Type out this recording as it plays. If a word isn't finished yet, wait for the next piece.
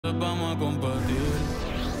vamos a compartir.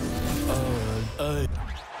 Ay, ay.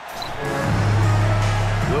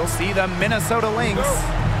 We'll see the Minnesota Lynx.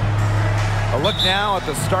 A look now at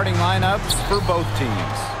the starting lineups for both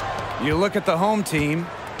teams. You look at the home team,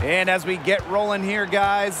 and as we get rolling here,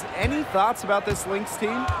 guys, any thoughts about this Lynx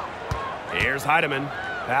team? Here's Heidemann.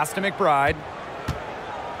 Pass to McBride.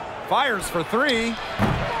 Fires for three.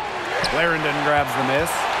 Clarendon grabs the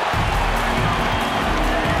miss.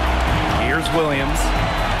 Here's Williams.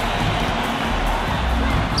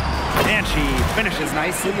 And she finishes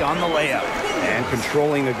nicely on the layup. And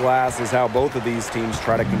controlling the glass is how both of these teams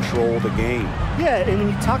try to control the game. Yeah, and when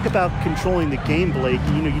you talk about controlling the game, Blake,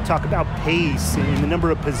 you talk about pace and the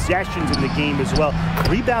number of possessions in the game as well.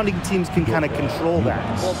 Rebounding teams can kind of control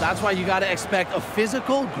that. Well, that's why you got to expect a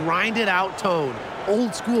physical, grinded-out tone.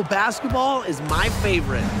 Old school basketball is my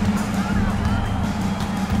favorite.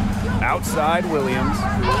 Outside Williams,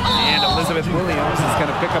 and Elizabeth Williams is going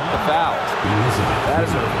to pick up the foul. That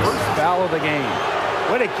is her first foul of the game.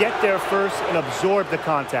 Way to get there first and absorb the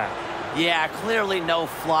contact. Yeah, clearly no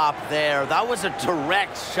flop there. That was a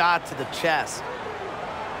direct shot to the chest.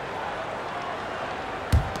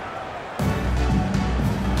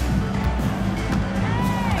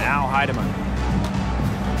 Now Heidemann.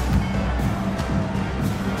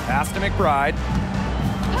 Pass to McBride.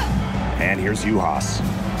 And here's Uhas.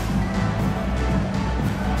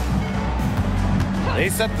 They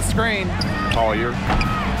set the screen. Collier.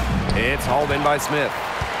 It's hauled in by Smith.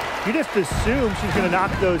 You just assume she's going to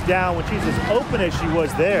knock those down when she's as open as she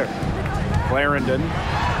was there. Clarendon.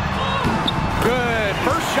 Good.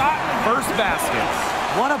 First shot, first basket.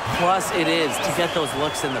 What a plus it is to get those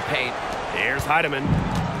looks in the paint. Here's Heidemann.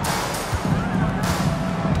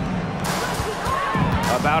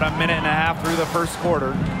 About a minute and a half through the first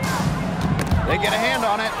quarter. They get a hand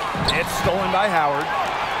on it. It's stolen by Howard.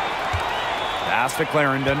 Pass to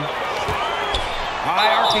Clarendon.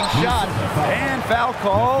 High arcing shot. And foul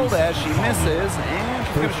called as she misses. And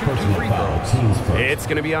she's going to shoot 2 free throws. It's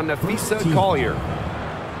going to be on Nafisa Collier.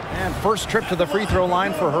 And first trip to the free throw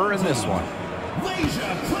line for her in this one.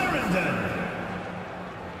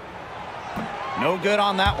 No good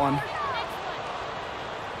on that one.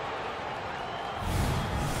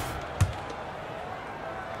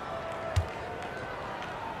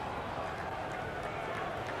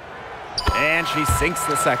 And she sinks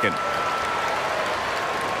the second.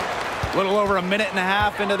 A little over a minute and a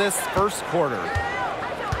half into this first quarter.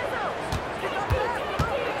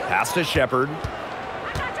 Pass to Shepard.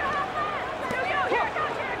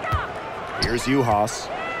 Here's Uhas.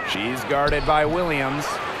 She's guarded by Williams.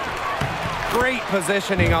 Great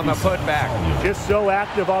positioning on the putback. Just so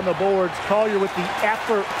active on the boards. Collier with the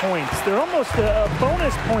effort points. They're almost a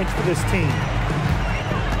bonus points for this team.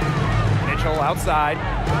 Mitchell outside.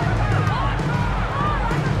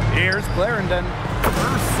 Here's Clarendon.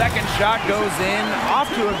 Her second shot goes in.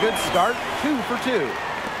 Off to a good start. 2 for 2.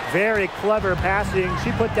 Very clever passing.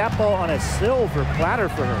 She put that ball on a silver platter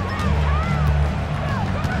for her.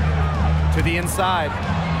 To the inside.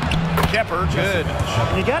 Shepard, good.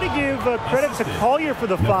 You got to give credit to Collier for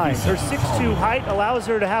the find. Her 6'2" height allows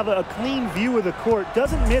her to have a clean view of the court.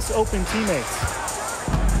 Doesn't miss open teammates.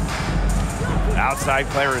 Outside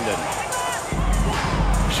Clarendon.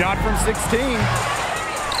 Shot from 16.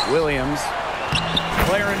 Williams.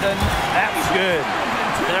 Clarendon, that's good.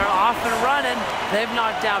 They're off and running. They've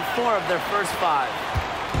knocked down 4 of their first 5.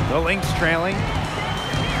 The Lynx trailing.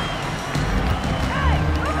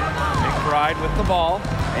 McBride with the ball.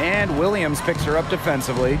 And Williams picks her up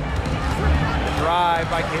defensively. The drive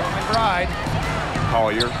by Kayla McBride.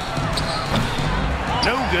 Collier.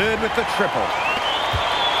 No good with the triple.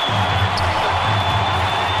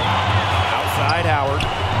 Outside Howard.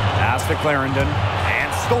 Pass to Clarendon.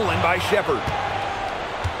 And stolen by Shepard.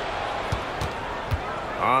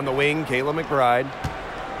 On the wing, Kayla McBride.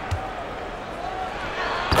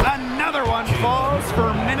 Another one falls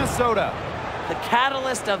for Minnesota. The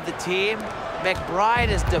catalyst of the team, McBride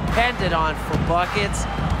is depended on for buckets,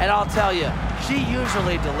 and I'll tell you, she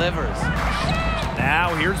usually delivers.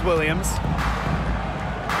 Now here's Williams.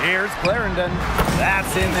 Here's Clarendon.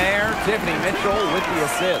 That's in there. Tiffany Mitchell with the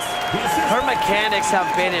assist. Her mechanics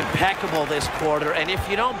have been impeccable this quarter, and if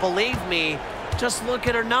you don't believe me, just look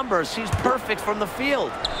at her numbers. She's perfect from the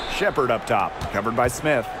field. Shepard up top, covered by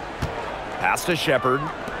Smith. Pass to Shepard.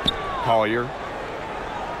 Collier.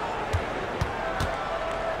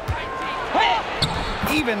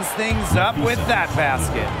 Evens things up with that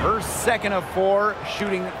basket. Her second of 4,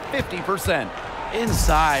 shooting 50%.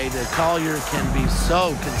 Inside, Collier can be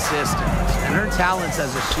so consistent, and her talents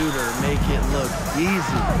as a shooter make it look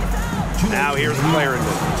easy. Now here's Clarendon.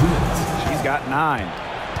 She's got 9.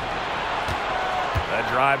 The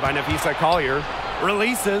drive by Nafisa Collier.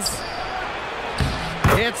 Releases.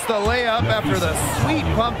 Hits the layup after the sweet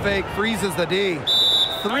pump fake freezes the D.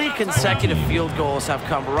 3 consecutive field goals have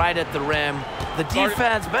come right at the rim. The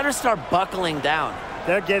defense better start buckling down.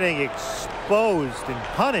 They're getting exposed and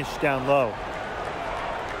punished down low.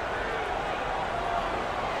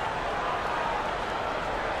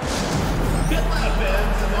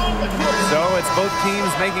 So it's both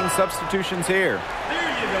teams making substitutions here. There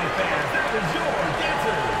you go, fans. That was your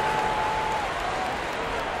answer.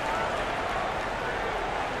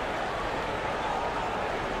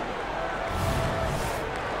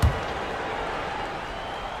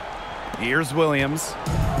 Here's Williams.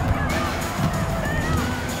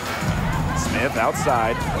 Smith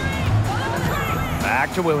outside.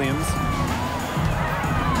 Back to Williams.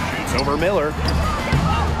 Shoots over Miller.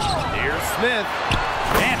 Here's Smith.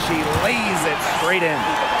 And she lays it straight in.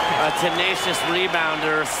 A tenacious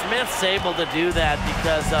rebounder. Smith's able to do that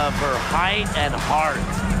because of her height and heart.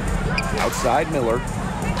 Outside Miller.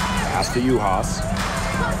 Pass to Uhas.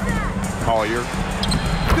 Collier.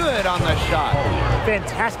 Good on the shot.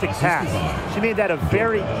 Fantastic pass. She made that a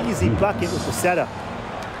very easy bucket with the setup.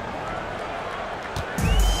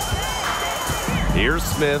 Here's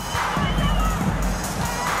Smith.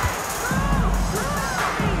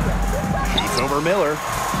 Shoots over Miller.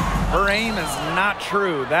 Her aim is not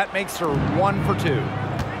true. That makes her 1 for 2.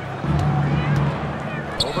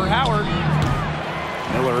 Over Howard.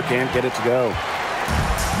 Miller can't get it to go.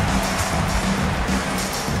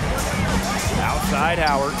 Outside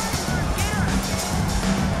Howard.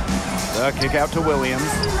 The kick out to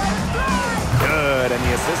Williams. Good, and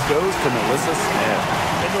the assist goes to Melissa Smith.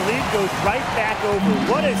 And the lead goes right back over.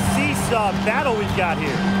 What a seesaw battle we've got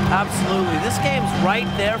here. Absolutely. This game's right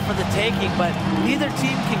there for the taking, but neither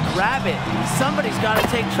team can grab it. Somebody's got to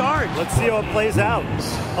take charge. Let's see how it plays out.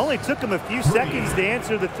 Only took them a few seconds to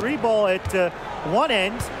answer the 3 ball at one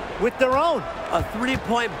end with their own. A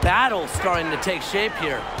 3-point battle starting to take shape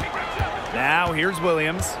here. Now here's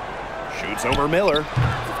Williams. Shoots over Miller.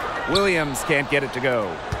 Williams can't get it to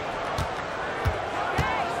go.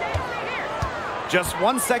 Just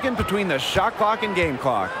 1 second between the shot clock and game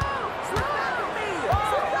clock.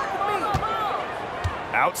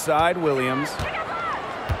 Outside Williams.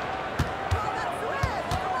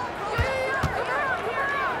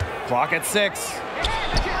 Clock at 6.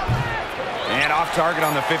 And off target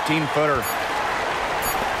on the 15-footer.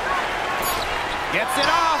 Gets it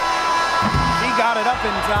off. She got it up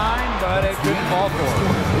in time, but it couldn't fall for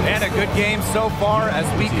her. And a good game so far as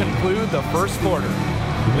we conclude the first quarter.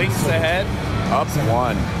 Lynx ahead, up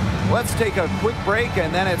 1. Let's take a quick break,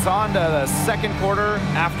 and then it's on to the second quarter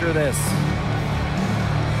after this.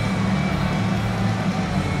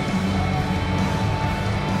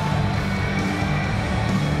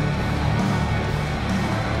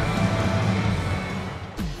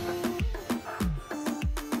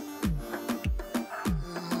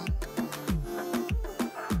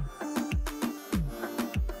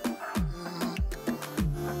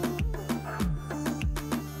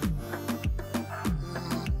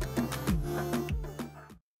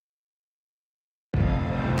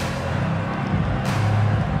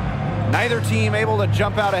 Neither team able to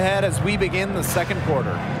jump out ahead as we begin the second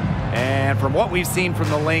quarter. And from what we've seen from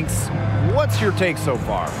the Lynx, what's your take so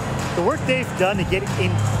far? The work they've done to get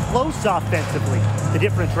in close offensively, the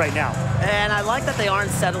difference right now. And I like that they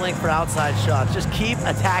aren't settling for outside shots. Just keep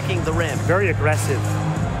attacking the rim. Very aggressive.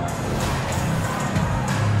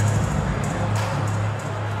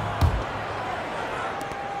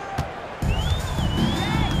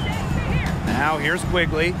 Now here's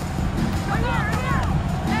Quigley.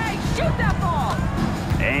 Shoot that ball!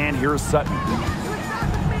 And here's Sutton.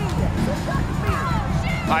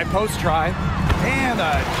 High post try. And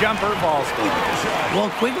a jumper ball score. Well,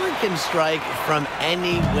 Quigley can strike from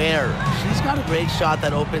anywhere. She's got a great shot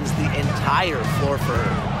that opens the entire floor for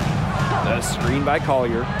her. The screen by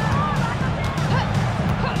Collier.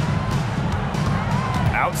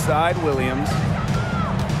 Outside Williams.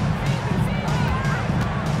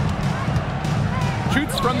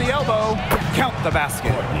 Shoots from the elbow. Count the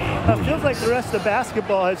basket. It feels like the rest of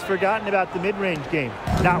basketball has forgotten about the mid-range game,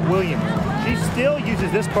 not Williams. She still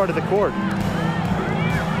uses this part of the court.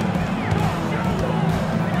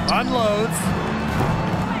 Unloads.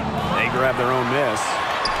 They grab their own miss.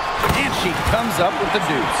 And she comes up with the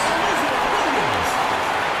deuce.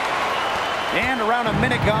 And around a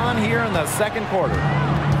minute gone here in the second quarter.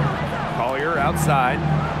 Collier outside.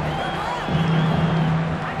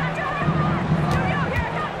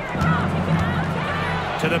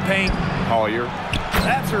 To the paint. Collier.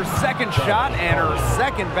 That's her second shot and her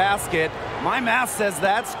second basket. My math says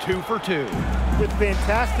that's 2 for 2. with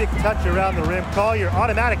fantastic touch around the rim. Collier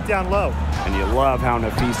automatic down low. And you love how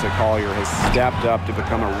Nafisa Collier has stepped up to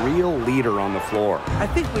become a real leader on the floor. I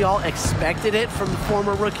think we all expected it from the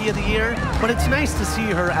former Rookie of the Year, but it's nice to see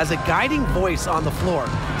her as a guiding voice on the floor,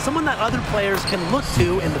 someone that other players can look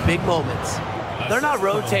to in the big moments. They're not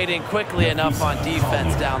rotating quickly enough on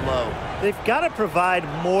defense down low. They've got to provide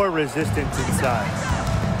more resistance inside.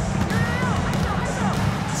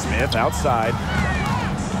 Smith outside.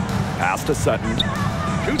 Pass to Sutton.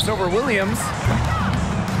 Shoots over Williams.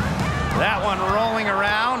 That one rolling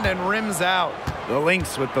around and rims out. The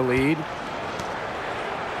Lynx with the lead.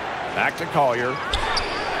 Back to Collier.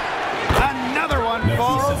 Another one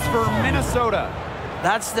falls for Minnesota.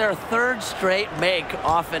 That's their third straight make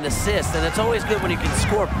off an assist, and it's always good when you can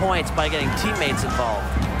score points by getting teammates involved.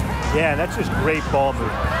 Yeah, that's just great ball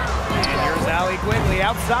movement. And here's Allie Quigley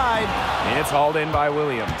outside. And it's hauled in by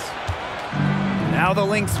Williams. Now the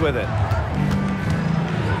Lynx with it.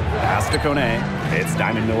 Pass to Kone. It's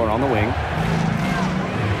Diamond Miller on the wing.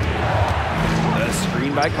 The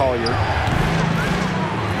screen by Collier.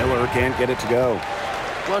 Miller can't get it to go.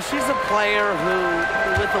 Well, she's a player who,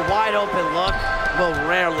 with a wide open look, will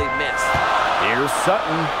rarely miss. Here's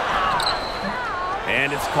Sutton.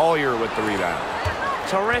 And it's Collier with the rebound.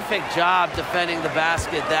 Terrific job defending the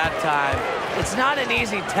basket that time. It's not an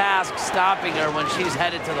easy task stopping her when she's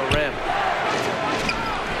headed to the rim.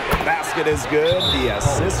 The basket is good. The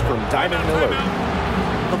assist from Diamond Miller.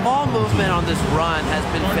 The ball movement on this run has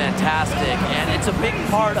been fantastic, and it's a big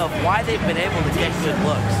part of why they've been able to get good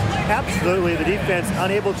looks. Absolutely, the defense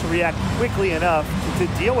unable to react quickly enough to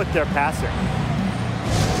deal with their passing.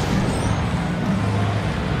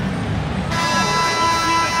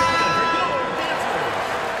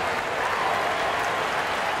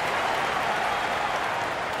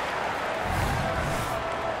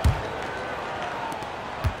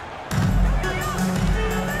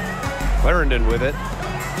 Clarendon with it.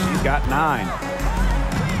 She's got 9.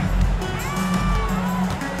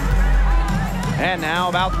 And now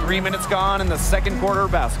about 3 minutes gone in the second quarter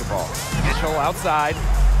of basketball. Mitchell outside.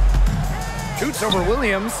 Shoots over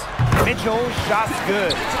Williams. Mitchell, shot's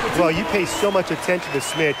good. Well, you pay so much attention to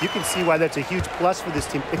Smith. You can see why that's a huge plus for this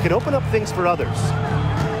team. It can open up things for others.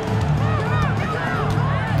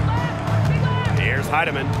 Here's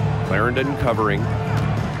Heidemann. Clarendon covering.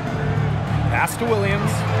 Pass to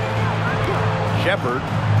Williams. Shepard.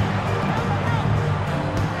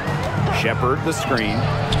 Shepard the screen.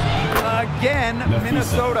 Again,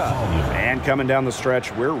 Minnesota. And coming down the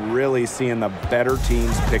stretch, we're really seeing the better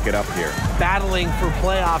teams pick it up here. Battling for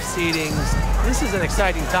playoff seedings. This is an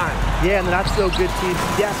exciting time. Yeah, and the not-so-good teams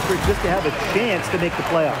desperate just to have a chance to make the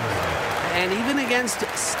playoffs. And even against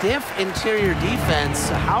stiff interior defense,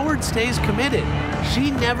 Howard stays committed. She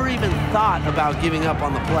never even thought about giving up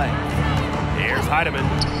on the play. Here's Heidemann.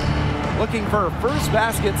 Looking for her first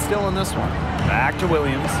basket still in this one. Back to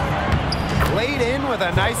Williams. Laid in with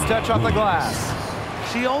a nice touch off the glass.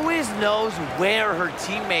 She always knows where her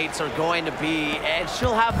teammates are going to be, and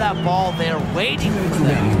she'll have that ball there waiting for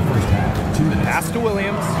them. Pass to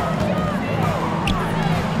Williams.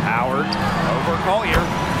 Howard over Collier.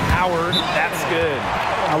 Howard, that's good.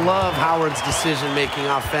 I love Howard's decision-making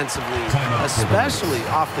offensively, especially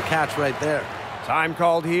off the catch right there. Time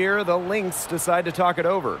called here. The Lynx decide to talk it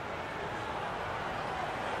over.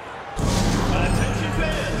 Attention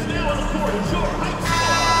fans, now on the court is your high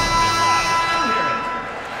star.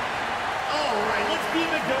 All right, let's keep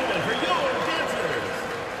it going for your dancers.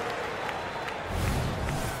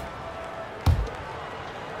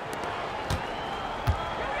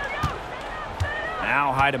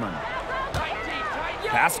 Now Heidemann.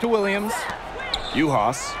 Pass to Williams.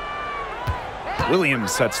 Uhas.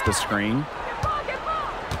 Williams sets the screen.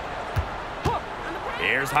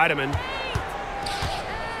 Here's Heidemann.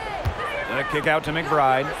 The kick out to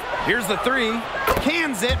McBride. Here's the three.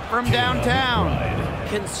 Cans it from downtown.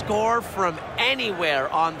 Can score from anywhere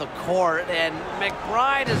on the court, and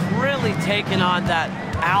McBride has really taken on that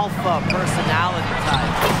alpha personality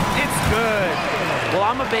type. It's good. Well,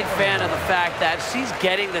 I'm a big fan of the fact that she's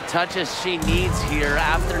getting the touches she needs here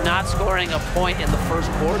after not scoring a point in the first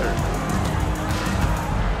quarter.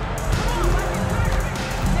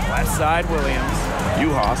 Left side, Williams.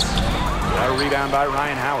 Uhas. A rebound by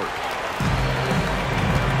Ryan Howard.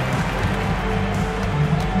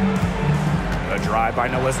 A drive by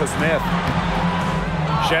Nalissa Smith.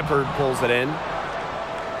 Shepard pulls it in.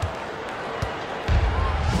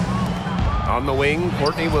 On the wing,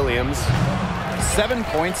 Courtney Williams. 7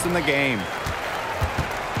 points in the game.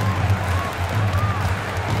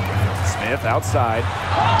 Smith outside.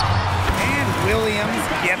 And Williams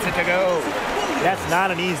gets it to go. That's not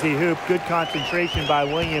an easy hoop. Good concentration by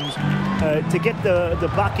Williams to get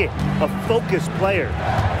the bucket. A focused player.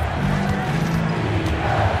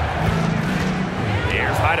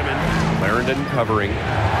 Here's Heidemann. Clarendon covering.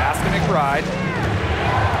 Pass to McBride.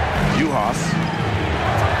 Juhas.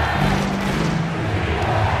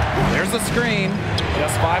 There's the screen.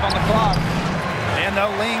 Just 5 on the clock. And the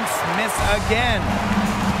Lynx miss again.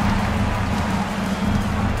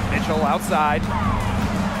 Mitchell outside.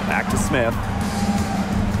 Back to Smith.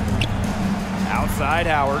 Outside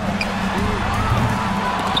Howard.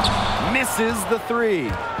 Misses the 3.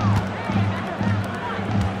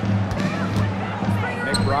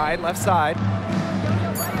 McBride left side.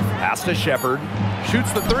 Pass to Shepard.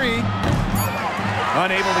 Shoots the 3.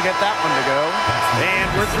 Unable to get that one to go. And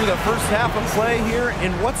we're through the first half of play here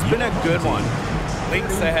in what's been a good one.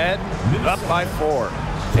 Lynx ahead, up by 4.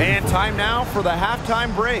 And time now for the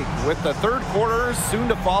halftime break with the third quarter soon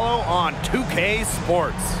to follow on 2K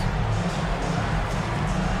Sports.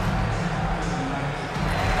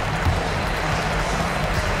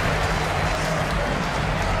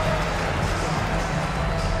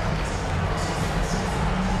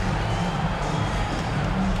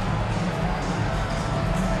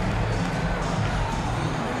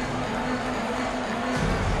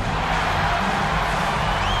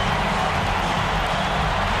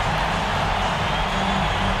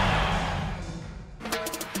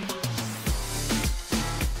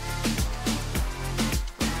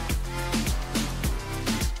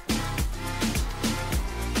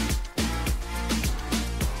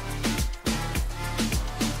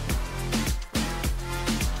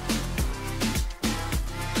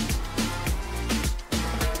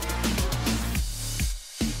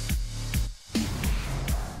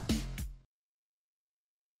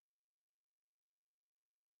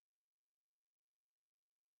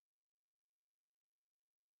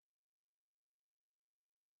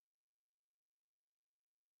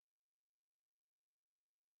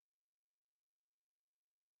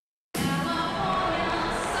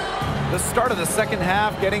 The start of the second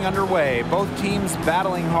half getting underway. Both teams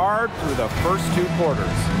battling hard through the first 2 quarters.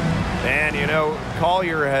 And, you know,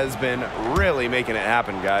 Collier has been really making it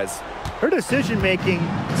happen, guys. Her decision-making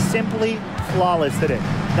simply flawless today.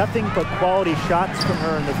 Nothing but quality shots from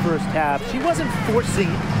her in the first half. She wasn't forcing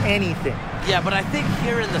anything. Yeah, but I think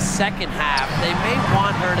here in the second half, they may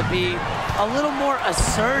want her to be a little more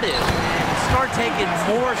assertive and start taking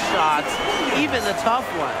more shots, even the tough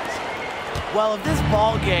ones. Well, if this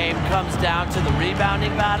ball game comes down to the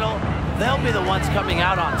rebounding battle, they'll be the ones coming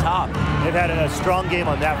out on top. They've had a strong game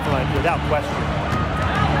on that front, without question.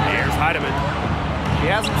 Here's Heidemann.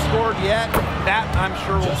 She hasn't scored yet. That, I'm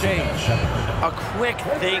sure, will change. A quick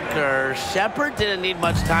thinker. Shepard didn't need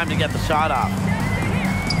much time to get the shot off.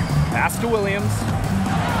 Pass to Williams.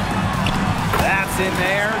 That's in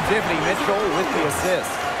there. Tiffany Mitchell with the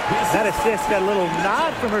assist. That assist got a little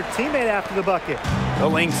nod from her teammate after the bucket. The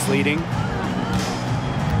Lynx leading.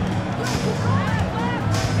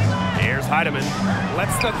 Here's Heidemann.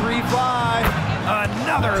 Lets the 3 fly.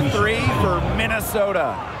 Another 3 for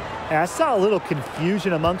Minnesota. And I saw a little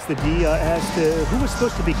confusion amongst the D as to who was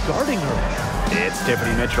supposed to be guarding her. It's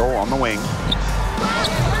Tiffany Mitchell on the wing.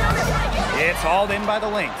 It's hauled in by the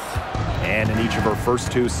Lynx. And in each of her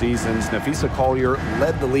first 2 seasons, Napheesa Collier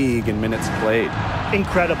led the league in minutes played.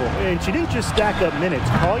 Incredible. And she didn't just stack up minutes.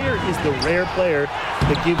 Collier is the rare player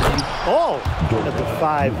that gives you all of the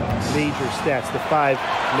 5 major stats, the 5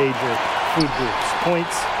 major food groups.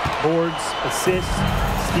 Points, boards, assists,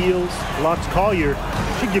 steals, blocks. Collier,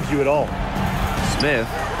 she gives you it all. Smith,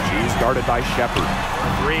 she's guarded by Shepard.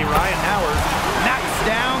 3, Ryan Howard knocks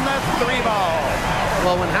down the 3 ball.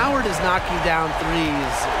 Well, when Howard is knocking down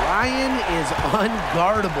 3s, Ryan is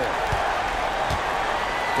unguardable.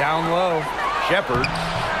 Down low, Shepard.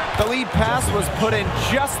 The lead pass was put in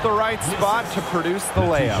just the right spot to produce the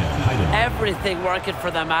layup. Everything working for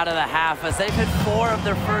them out of the half as they've hit 4 of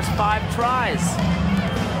their first 5 tries.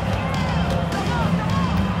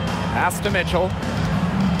 Pass to Mitchell.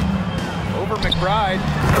 Over McBride.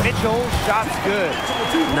 Mitchell, shot's good.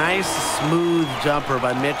 Nice, smooth jumper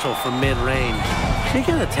by Mitchell from mid-range. She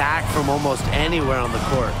can attack from almost anywhere on the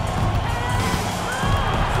court.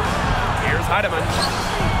 Here's Heidemann.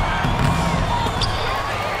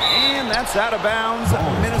 And that's out of bounds.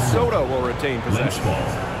 Minnesota will retain possession.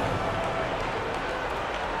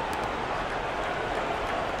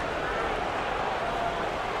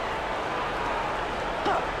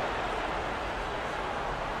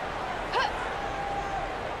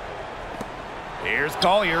 Here's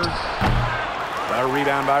Collier. A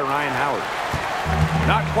rebound by Ryan Howard.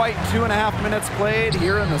 Not quite 2.5 minutes played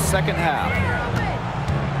here in the second half.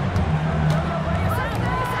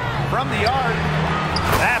 from the arc.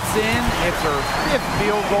 That's in. It's her 5th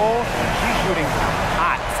field goal. And she's shooting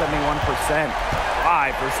hot, 71%.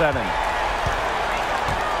 5 for 7.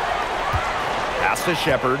 Pass to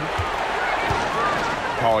Shepard.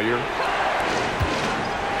 Collier.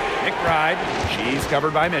 McBride. She's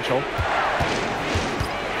covered by Mitchell.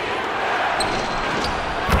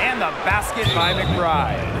 And the basket by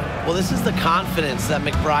McBride. Well, this is the confidence that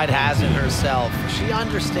McBride has in herself. She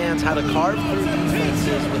understands how to carve through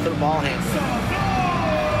defenses with her ball handling.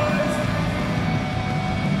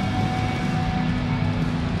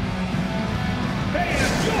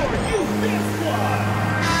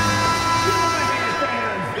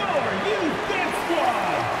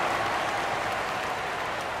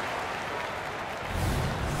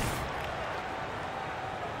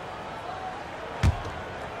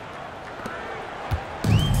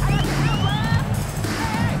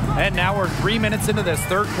 And now we're 3 minutes into this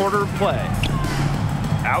third quarter of play.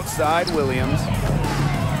 Outside Williams.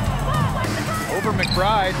 Over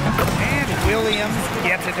McBride. And Williams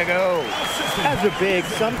gets it to go. As a big,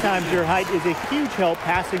 sometimes your height is a huge help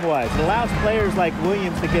passing-wise. It allows players like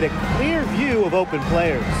Williams to get a clear view of open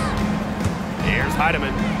players. Here's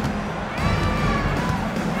Heidemann.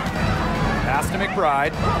 Pass to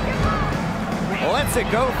McBride. Lets it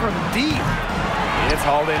go from deep. It's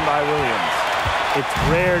hauled in by Williams. It's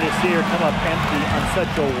rare to see her come up empty on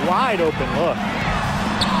such a wide-open look.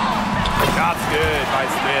 Shot's good by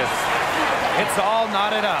Smith. It's all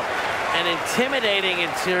knotted up. An intimidating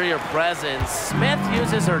interior presence. Smith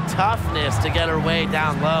uses her toughness to get her way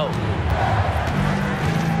down low.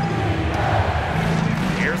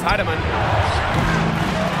 Here's Heidemann.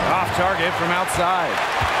 Off target from outside.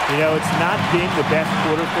 You know, it's not been the best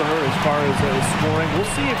quarter for her as far as scoring.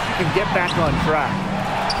 We'll see if she can get back on track.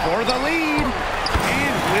 For the lead.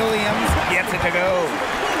 And Williams gets it to go.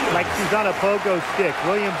 Like she's on a pogo stick.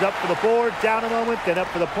 Williams up for the board, down a moment, then up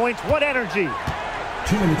for the points. What energy!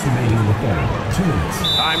 2 minutes remaining in the quarter. 2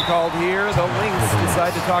 minutes. Time called here. The Lynx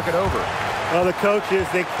decide to talk it over. Well, the coaches,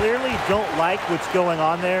 they clearly don't like what's going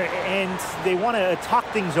on there, and they want to talk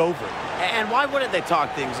things over. And why wouldn't they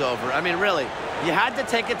talk things over? I mean, really, you had to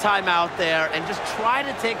take a time out there and just try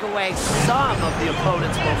to take away some of the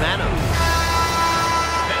opponent's momentum.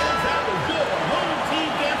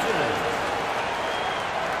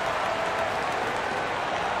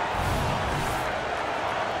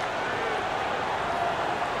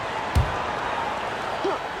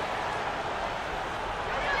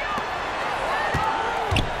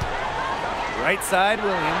 Right side,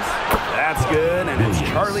 Williams. That's good, and it's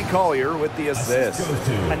Charlie Collier with the assist.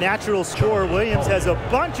 A natural scorer, Williams has a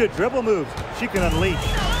bunch of dribble moves she can unleash.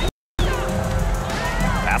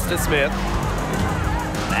 Pass to Smith.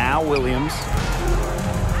 Now Williams.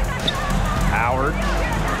 Howard.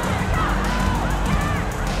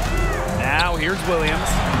 Now here's Williams.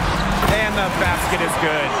 And the basket is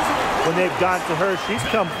good. When they've got to her, she's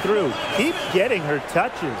come through. Keep getting her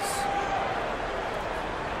touches.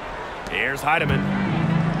 Here's Heidemann.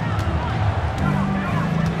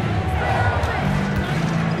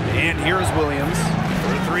 And here's Williams.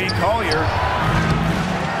 For 3, Collier.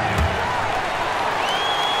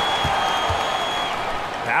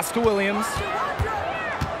 Pass to Williams.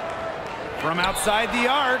 From outside the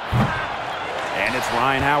arc. And it's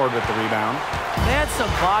Ryan Howard with the rebound. They had some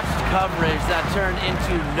botched coverage that turned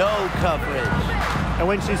into no coverage. And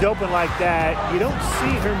when she's open like that, you don't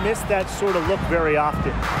see her miss that sort of look very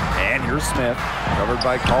often. And here's Smith, covered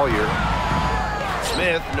by Collier.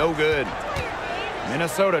 Smith, no good.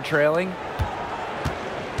 Minnesota trailing.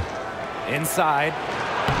 Inside.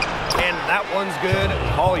 And that one's good,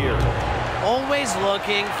 Collier. Always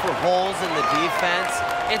looking for holes in the defense.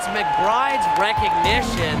 It's McBride's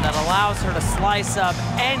recognition that allows her to slice up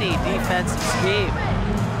any defensive scheme.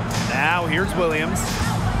 Now here's Williams.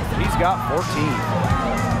 He's got 14.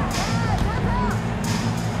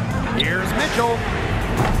 Here's Mitchell.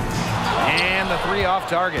 And the 3 off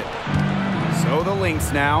target. So the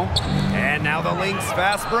Lynx now. And now the Lynx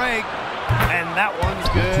fast break. And that one's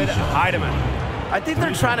good, Heidemann. I think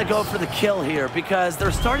they're trying to go for the kill here because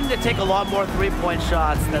they're starting to take a lot more three-point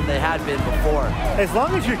shots than they had been before. As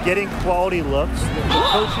long as you're getting quality looks, the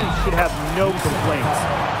coaches should have no complaints.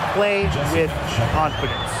 Play with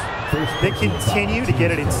confidence. They continue to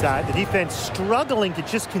get it inside. The defense struggling to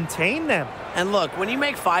just contain them. And look, when you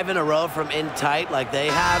make 5 in a row from in tight like they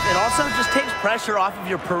have, it also just takes pressure off of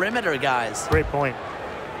your perimeter guys. Great point.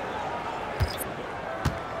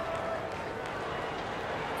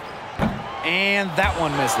 And that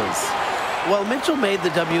one misses. Well, Mitchell made the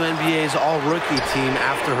WNBA's all-rookie team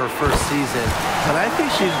after her first season, but I think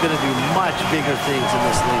she's going to do much bigger things in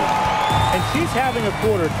this league. And she's having a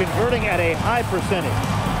quarter, converting at a high percentage.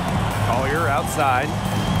 Collier outside.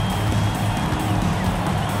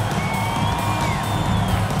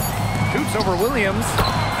 Shoots over Williams.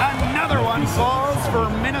 Another one falls for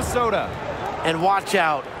Minnesota. And watch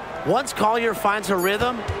out. Once Collier finds her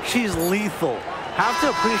rhythm, she's lethal. Have to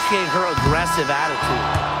appreciate her aggressive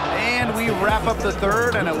attitude. And we wrap up the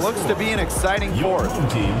third, and it looks to be an exciting fourth.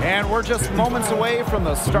 And we're just moments away from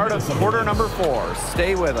the start of quarter number 4.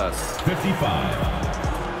 Stay with us. 55.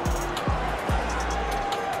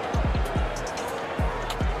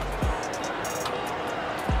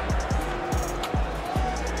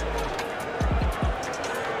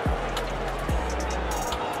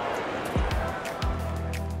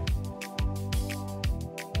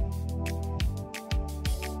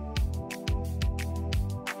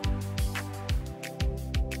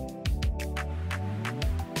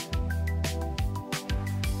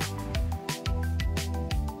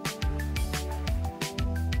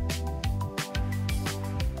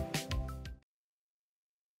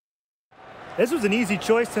 This was an easy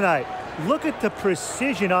choice tonight. Look at the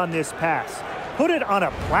precision on this pass. Put it on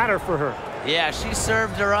a platter for her. Yeah, she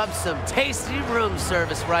served her up some tasty room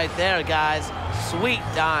service right there, guys. Sweet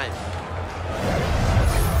dime.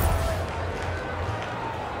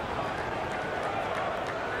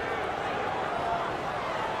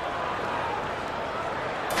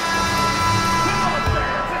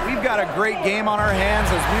 We've got a great game on our hands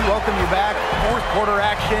as we welcome you back. Fourth quarter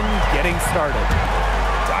action getting started.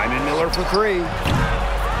 Diamond Miller for 3.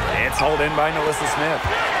 It's hauled in by Melissa Smith.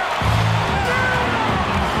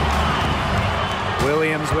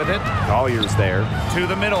 Williams with it. Collier's there. To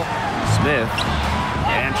the middle. Smith.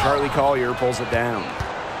 And Charlie Collier pulls it down.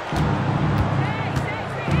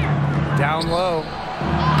 Down low.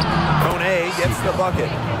 Kone gets the bucket.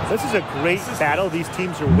 This is a great battle these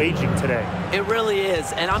teams are waging today. It really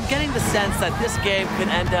is, and I'm getting the sense that this game could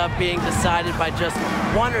end up being decided by just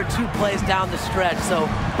 1 or 2 plays down the stretch, so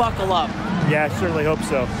buckle up. Yeah, I certainly hope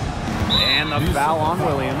so. And the foul on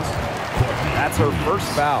Williams. That's her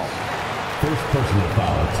first foul. First personal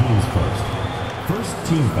foul, teams first. First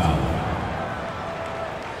team foul.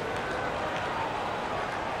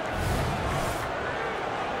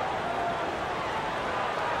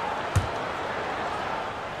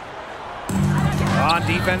 On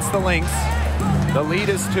defense, the Lynx. The lead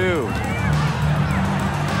is 2.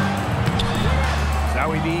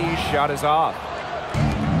 Zowie B's shot is off.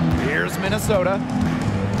 Here's Minnesota.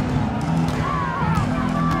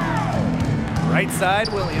 Right side,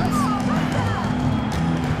 Williams.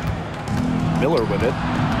 Miller with it.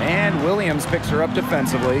 And Williams picks her up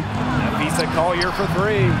defensively. Nafisa Collier for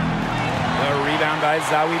 3. The rebound by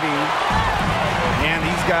Zowie B. And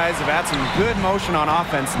these guys have had some good motion on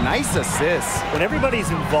offense. Nice assists. When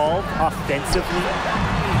everybody's involved offensively,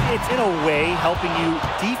 it's in a way helping you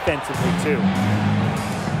defensively too.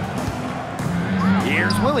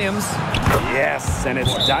 Here's Williams. Yes, and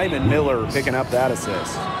it's Diamond Miller picking up that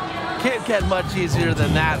assist. Can't get much easier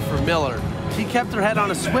than that for Miller. She kept her head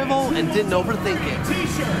on a swivel and didn't overthink it.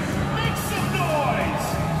 T-shirt, make some noise!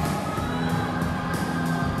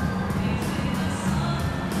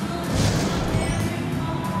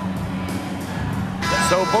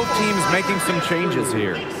 So both teams making some changes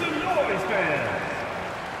here. Make some noise, fans!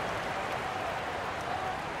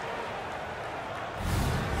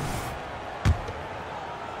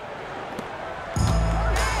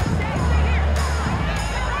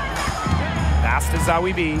 Pass to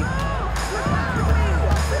Zowie B.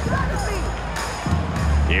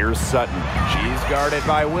 Here's Sutton. She's guarded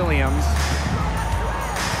by Williams.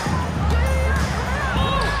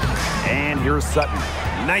 And here's Sutton.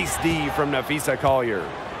 Nice D from Nafisa Collier.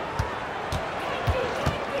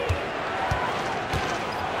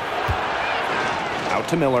 Out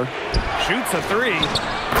to Miller. Shoots a 3.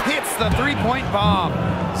 Hits the three-point bomb.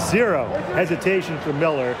 Zero hesitation for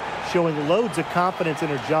Miller, showing loads of confidence in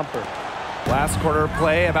her jumper. Last quarter of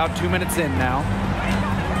play, about 2 minutes in now.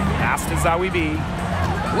 Pass to Zowie B.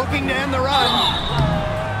 Looking to end the run.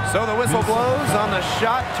 So the whistle blows on the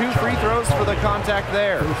shot. 2 free throws for the contact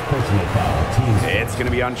there. First personal foul, teams It's going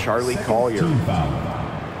to be on Charlie Collier. team foul.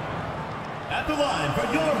 At the line for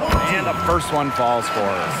your home And the first one falls for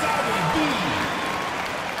her. Zowie B.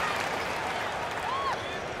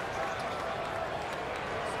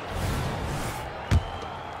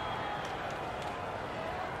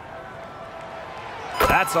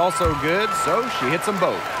 That's also good, so she hits them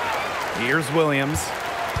both. Here's Williams.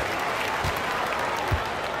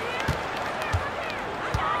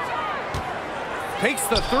 Takes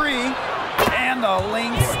the 3, and the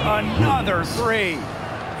Lynx another 3.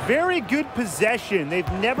 Very good possession.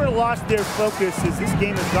 They've never lost their focus as this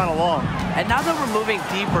game has gone along. And now that we're moving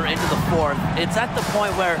deeper into the fourth, it's at the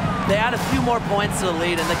point where they add a few more points to the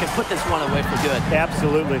lead and they can put this one away for good.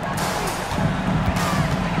 Absolutely.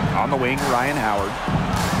 On the wing, Ryan Howard.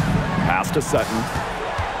 Pass to Sutton.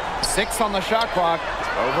 6 on the shot clock.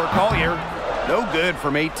 Over Collier. No good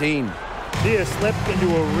from 18. She has slipped into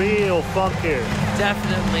a real funk here.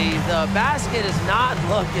 Definitely. The basket is not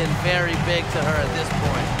looking very big to her at this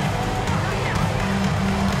point.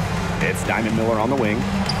 It's Diamond Miller on the wing.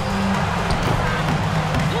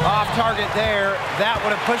 Off target there. That would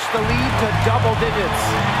have pushed the lead to double digits.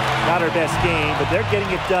 Not her best game, but they're getting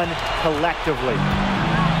it done collectively.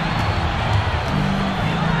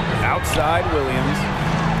 Outside Williams.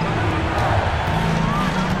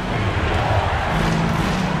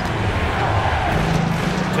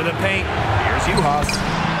 To the paint. Here's Uhas.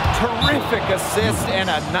 Terrific assist and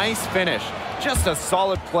a nice finish. Just a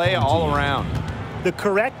solid play all around. The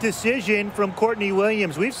correct decision from Courtney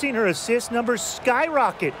Williams. We've seen her assist numbers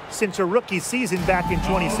skyrocket since her rookie season back in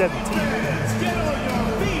 2017. Get on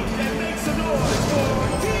your feet and make some noise for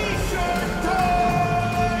T-shirt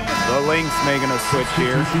time! The Lynx making a switch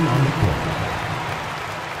here.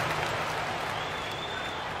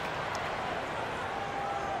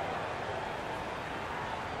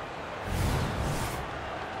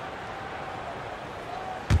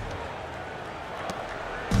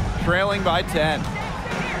 Trailing by 10.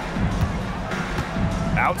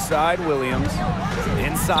 Outside Williams.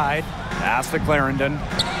 Inside. Pass to Clarendon.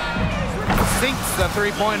 Sinks the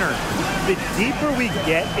three-pointer. The deeper we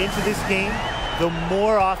get into this game, the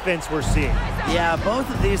more offense we're seeing. Yeah, both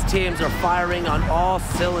of these teams are firing on all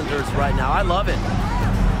cylinders right now. I love it.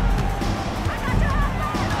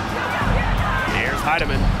 Here's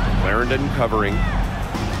Heidemann. Clarendon covering.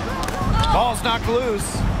 Ball's knocked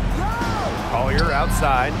loose. Collier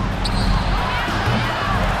outside.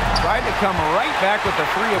 Tried to come right back with the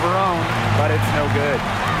three of her own, but it's no good.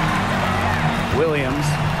 Williams.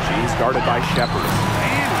 She's guarded by Shepard.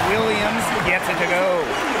 And Williams gets it to go.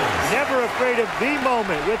 Never afraid of the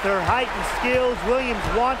moment. With her height and skills, Williams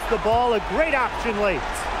wants the ball. A great option late.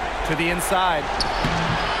 To the inside.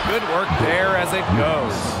 Good work there as it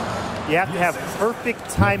goes. You have to have perfect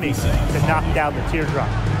timing to knock down the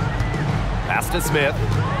teardrop. Pass to Smith.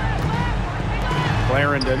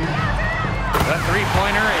 Clarendon. The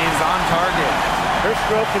three-pointer is on target. Her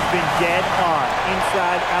stroke has been dead on.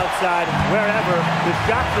 Inside, outside, wherever. The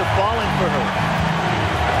shots are falling for her.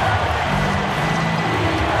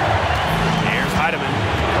 Here's Heidemann.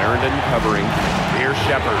 Clarendon covering. Here's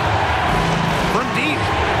Shepard. From deep.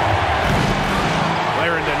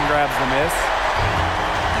 Clarendon grabs the miss.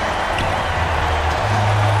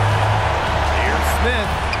 Here's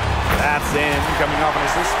Smith. That's in, coming off an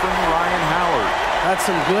assist from Ryan Howard. That's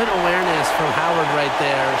some good awareness from Howard right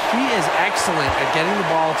there. She is excellent at getting the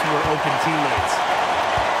ball to her open teammates.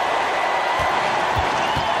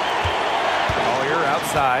 Collier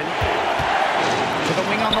outside. To the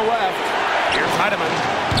wing on the left. Here's Heidemann.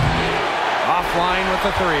 Offline with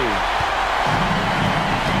the three.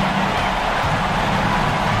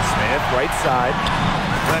 Smith right side.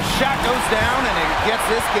 The shot goes down and it gets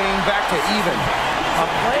this game back to even. A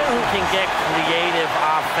player who can get creative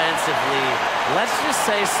offensively. Let's just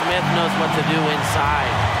say Smith knows what to do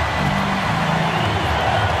inside.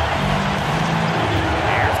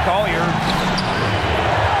 Here's Collier.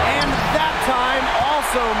 And that time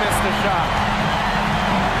also missed a shot.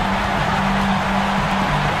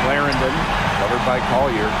 Clarendon covered by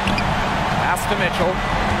Collier. Pass to Mitchell.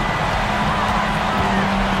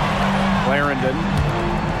 Clarendon.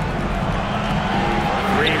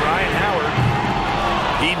 Three, Ryan Howard.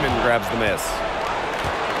 Heedman grabs the miss.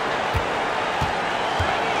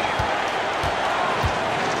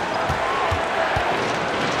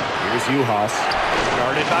 Here's Uhas.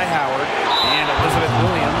 Guarded by Howard. And Elizabeth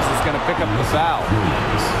Williams is going to pick up the foul.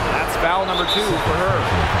 That's foul number 2 for her.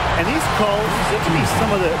 And these calls seem to be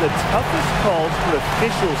some of the toughest calls for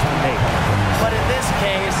officials to make. But in this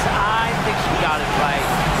case, I think she got it right.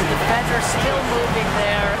 The defender still moving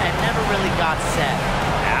there and never really got set.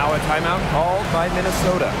 Now a timeout called by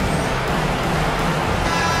Minnesota.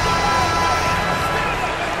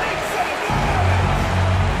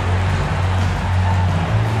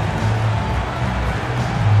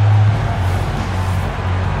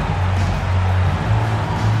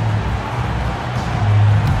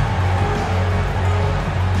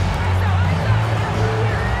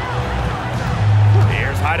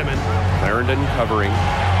 Here's Heidemann. Clarendon covering.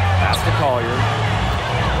 Pass to Collier.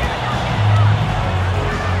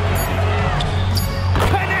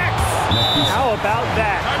 How about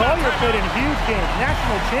that? Collier played in huge games,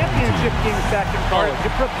 national championship games back in college. It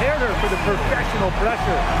prepared her for the professional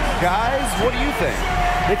pressure. Guys, what do you think?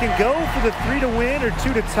 They can go for the 3 to win or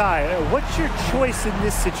 2 to tie. What's your choice in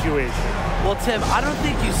this situation? Well, Tim, I don't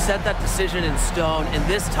think you set that decision in stone in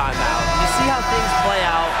this timeout. You see how things play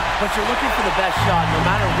out, but you're looking for the best shot no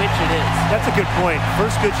matter which it is. That's a good point.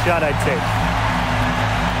 First good shot I'd take.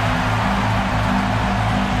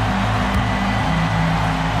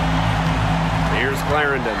 Here's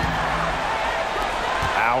Clarendon.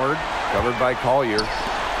 Howard, covered by Collier.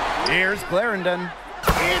 Here's Clarendon.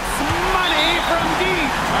 It's money from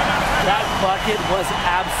deep. That bucket was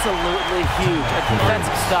absolutely huge. A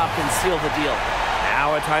defensive stop can seal the deal.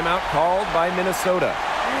 Now a timeout called by Minnesota.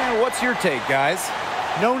 What's your take, guys?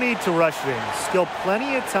 No need to rush things. Still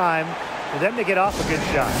plenty of time for them to get off a good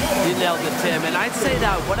shot. You nailed it, Tim. And I'd say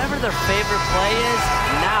that whatever their favorite play is,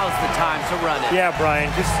 now's the time to run it. Yeah, Brian,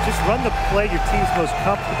 just run the play your team's most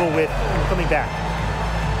comfortable with coming back.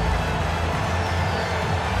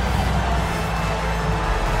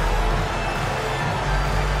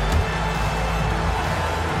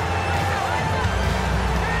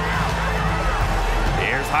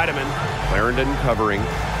 Here's Heidemann. Clarendon covering.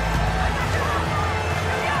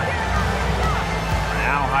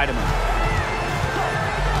 Now Heidemann.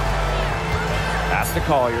 Pass to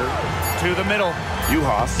Collier. To the middle.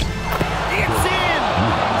 Uhas. It's in!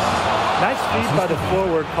 Nice feed by the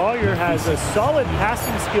forward. Collier has a solid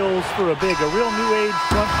passing skills for a big, a real new age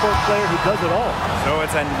front court player who does it all. So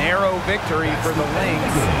it's a narrow victory for the Lynx,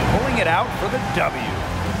 pulling it out for the W.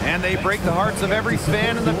 And they break the hearts of every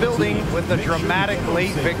fan in the building with a dramatic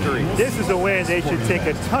late victory. This is a win they should take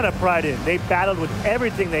a ton of pride in. They battled with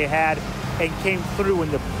everything they had and came through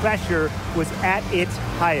when the pressure was at its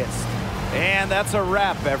highest. And that's a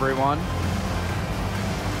wrap, everyone.